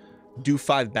bars, do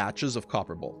 5 batches of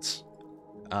copper bolts.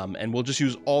 And we'll just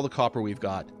use all the copper we've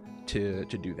got to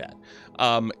do that.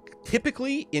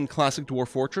 Typically, in Classic Dwarf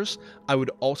Fortress, I would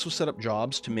also set up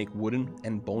jobs to make wooden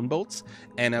and bone bolts,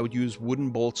 and I would use wooden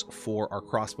bolts for our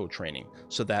crossbow training,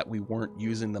 so that we weren't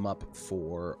using them up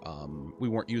for, we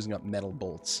weren't using up metal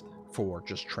bolts for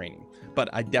just training. But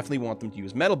I definitely want them to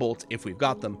use metal bolts, if we've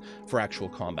got them, for actual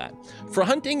combat. For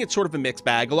hunting, it's sort of a mixed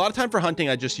bag. A lot of time for hunting,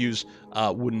 I just use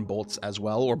wooden bolts as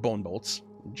well, or bone bolts.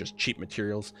 Just cheap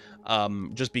materials,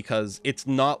 just because it's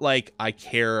not like I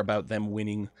care about them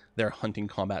winning their hunting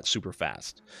combat super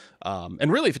fast.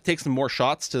 And really, if it takes them more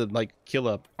shots to like kill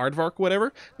a aardvark or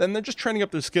whatever, then they're just training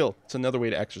up their skill. It's another way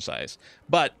to exercise.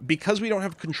 But because we don't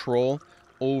have control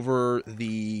over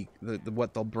the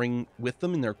what they'll bring with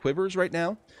them in their quivers right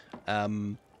now,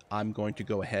 I'm going to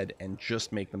go ahead and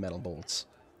just make the metal bolts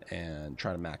and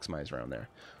try to maximize around there.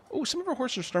 Oh, some of our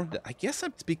horses are starting to... I guess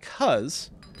that's because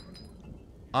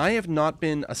I have not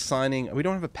been assigning... We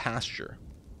don't have a pasture.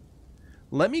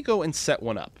 Let me go and set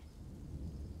one up.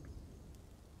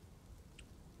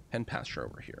 Pen pasture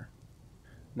over here.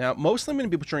 Now, mostly I'm going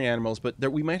to be butchering animals, but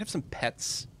we might have some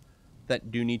pets that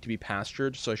do need to be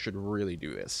pastured, so I should really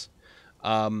do this.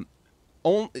 So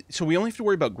we only have to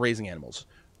worry about grazing animals.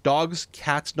 Dogs,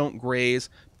 cats don't graze.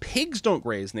 Pigs don't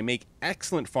graze, and they make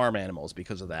excellent farm animals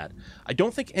because of that. I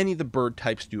don't think any of the bird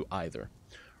types do either.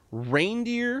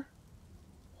 Reindeer...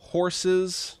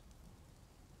 Horses,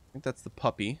 I think that's the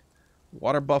puppy.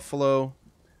 Water buffalo,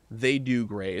 they do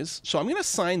graze. So I'm going to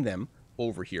assign them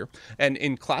over here. And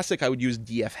in Classic, I would use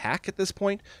DF hack at this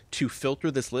point to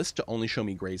filter this list to only show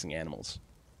me grazing animals.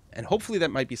 And hopefully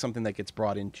that might be something that gets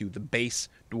brought into the base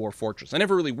Dwarf Fortress. I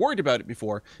never really worried about it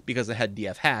before because I had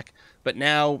DF hack, but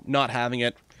now not having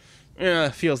it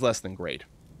feels less than great.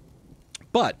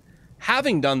 But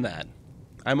having done that,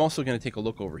 I'm also going to take a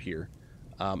look over here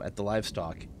at the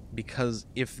livestock. Because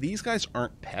if these guys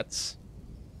aren't pets,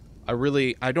 I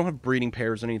don't have breeding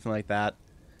pairs or anything like that.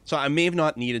 So I may have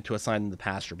not needed to assign them the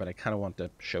pasture, but I kind of want to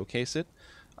showcase it.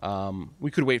 We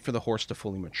could wait for the horse to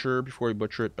fully mature before we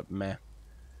butcher it, but meh.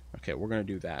 Okay, we're going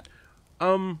to do that.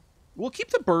 We'll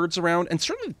keep the birds around, and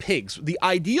certainly the pigs. The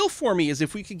ideal for me is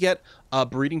if we could get a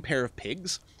breeding pair of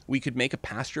pigs, we could make a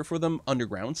pasture for them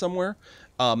underground somewhere,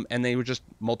 and they would just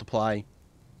multiply,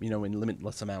 in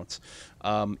limitless amounts.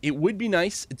 It would be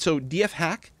nice. So DF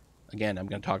hack, again, I'm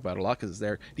going to talk about it a lot because it's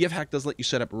there. DF hack does let you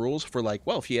set up rules for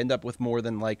if you end up with more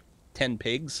than 10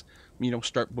 pigs,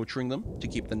 start butchering them to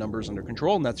keep the numbers under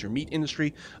control, and that's your meat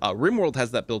industry. RimWorld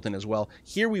has that built in as well.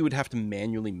 Here we would have to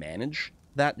manually manage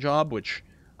that job, which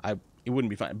it wouldn't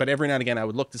be fine. But every now and again, I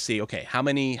would look to see, okay, how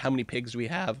many pigs do we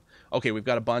have? Okay, we've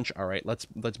got a bunch. All right, let's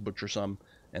butcher some.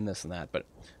 And this and that, but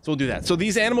so we'll do that. So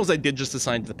these animals I did just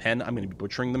assign to the pen, I'm going to be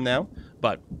butchering them now,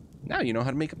 but now you know how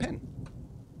to make a pen.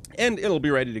 And it'll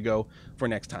be ready to go for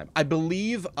next time. I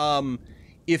believe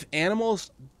if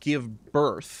animals give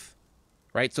birth,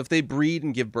 right, so if they breed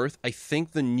and give birth, I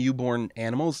think the newborn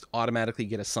animals automatically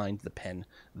get assigned to the pen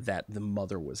that the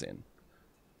mother was in,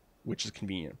 which is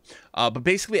convenient. But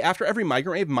basically, after every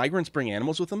migrant wave, migrants bring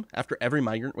animals with them. After every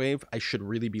migrant wave, I should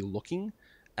really be looking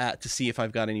to see if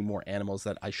I've got any more animals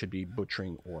that I should be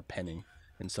butchering or penning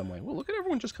in some way. Well, look at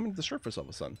everyone just coming to the surface all of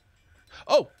a sudden.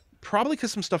 Oh, probably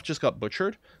because some stuff just got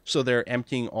butchered, so they're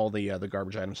emptying all the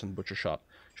garbage items in the butcher shop.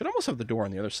 Should almost have the door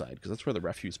on the other side, because that's where the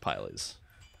refuse pile is.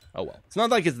 Oh well. It's not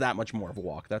like it's that much more of a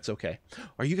walk. That's okay.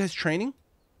 Are you guys training?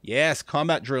 Yes,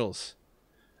 combat drills.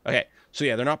 Okay, so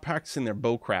yeah, they're not practicing their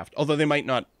bowcraft, although they might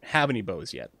not have any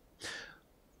bows yet.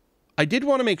 I did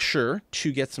want to make sure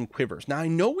to get some quivers. Now, I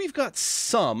know we've got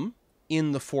some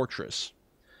in the fortress.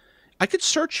 I could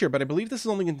search here, but I believe this is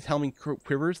only going to tell me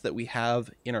quivers that we have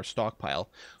in our stockpile.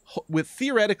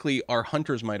 Theoretically, our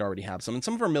hunters might already have some, and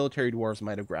some of our military dwarves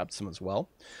might have grabbed some as well.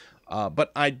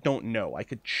 But I don't know. I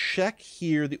could check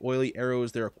here the oily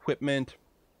arrows, their equipment.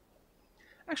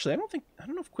 Actually, I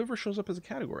don't know if quiver shows up as a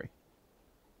category.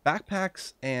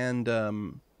 Backpacks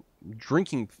and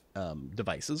drinking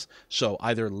devices, so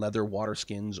either leather water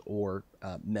skins or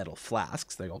metal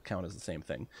flasks, they all count as the same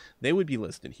thing. They would be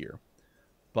listed here.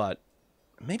 But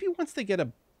maybe once they get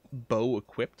a bow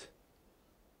equipped,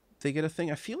 they get a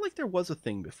thing. I feel like there was a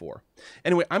thing before.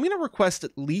 Anyway, I'm going to request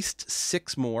at least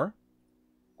 6 more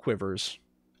quivers.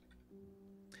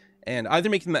 And either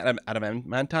make them out of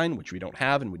adamantine, which we don't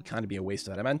have and would kind of be a waste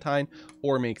of adamantine,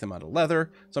 or make them out of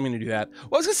leather. So I'm going to do that.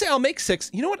 Well, I was going to say I'll make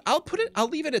 6. You know what? I'll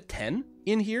leave it at 10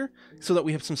 in here so that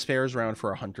we have some spares around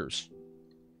for our hunters.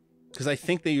 Because I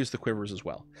think they use the quivers as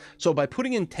well. So by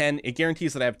putting in 10, it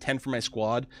guarantees that I have 10 for my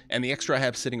squad, and the extra I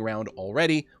have sitting around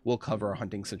already will cover our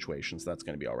hunting situations. So that's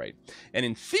going to be all right. And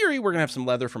in theory, we're going to have some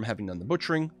leather from having done the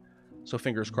butchering. So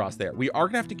fingers crossed there. We are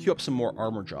going to have to queue up some more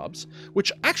armor jobs,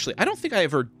 which actually, I don't think I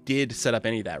ever did set up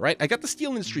any of that, right? I got the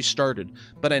steel industry started,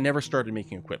 but I never started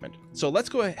making equipment. So let's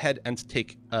go ahead and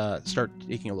start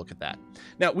taking a look at that.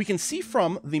 Now, we can see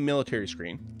from the military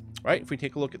screen, right? If we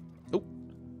take a look at, if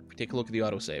we take a look at the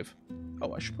autosave.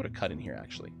 Oh, I should put a cut in here,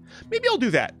 actually. Maybe I'll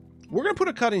do that. We're going to put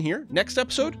a cut in here. Next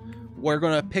episode, we're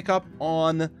going to pick up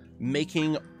on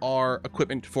making our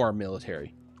equipment for our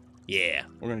military. Yeah,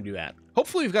 we're going to do that.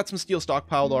 Hopefully we've got some steel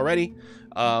stockpiled already.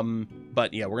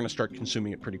 But yeah, we're going to start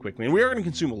consuming it pretty quickly. And we are going to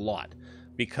consume a lot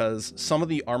because some of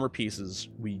the armor pieces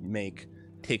we make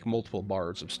take multiple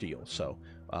bars of steel. So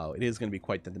it is going to be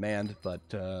quite the demand, but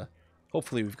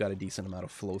hopefully we've got a decent amount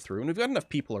of flow through. And we've got enough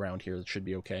people around here that should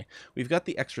be okay. We've got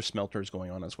the extra smelters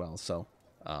going on as well. So,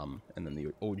 and then the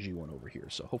OG one over here.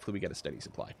 So hopefully we get a steady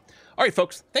supply. All right,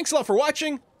 folks, thanks a lot for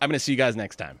watching. I'm going to see you guys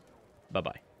next time.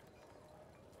 Bye-bye.